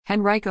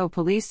Henrico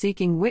police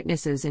seeking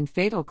witnesses in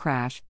fatal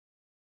crash.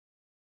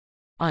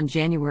 On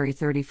January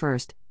 31,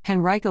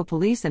 Henrico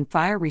Police and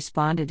Fire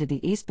responded to the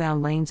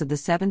eastbound lanes of the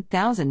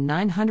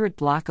 7900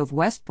 block of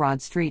West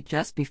Broad Street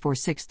just before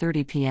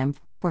 6:30 p.m.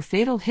 for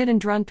fatal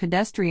hit-and-run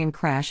pedestrian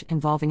crash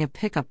involving a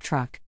pickup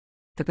truck.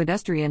 The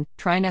pedestrian,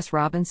 Trines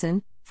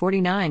Robinson,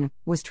 49,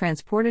 was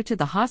transported to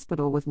the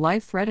hospital with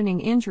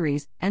life-threatening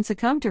injuries and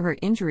succumbed to her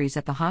injuries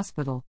at the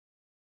hospital.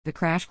 The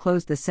crash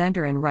closed the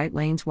center and right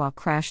lanes while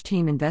crash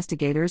team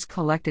investigators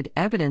collected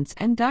evidence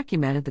and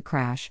documented the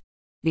crash.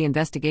 The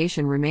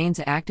investigation remains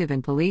active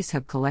and police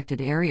have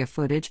collected area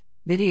footage.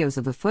 Videos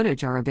of the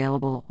footage are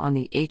available on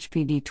the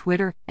HPD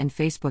Twitter and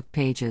Facebook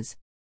pages.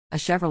 A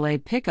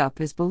Chevrolet pickup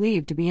is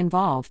believed to be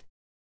involved.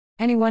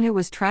 Anyone who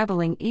was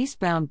traveling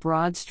eastbound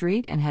Broad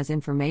Street and has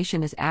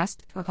information is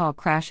asked to call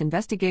Crash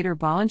Investigator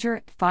Bollinger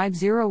at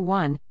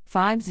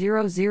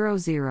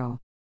 501-5000.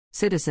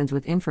 Citizens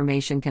with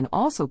information can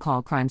also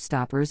call Crime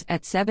Stoppers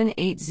at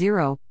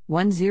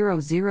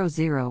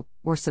 780-1000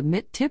 or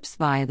submit tips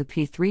via the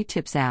P3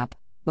 Tips app.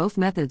 Both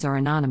methods are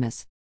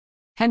anonymous.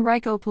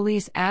 Henrico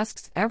Police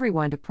asks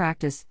everyone to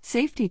practice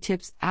safety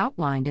tips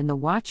outlined in the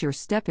Watch Your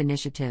Step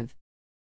initiative.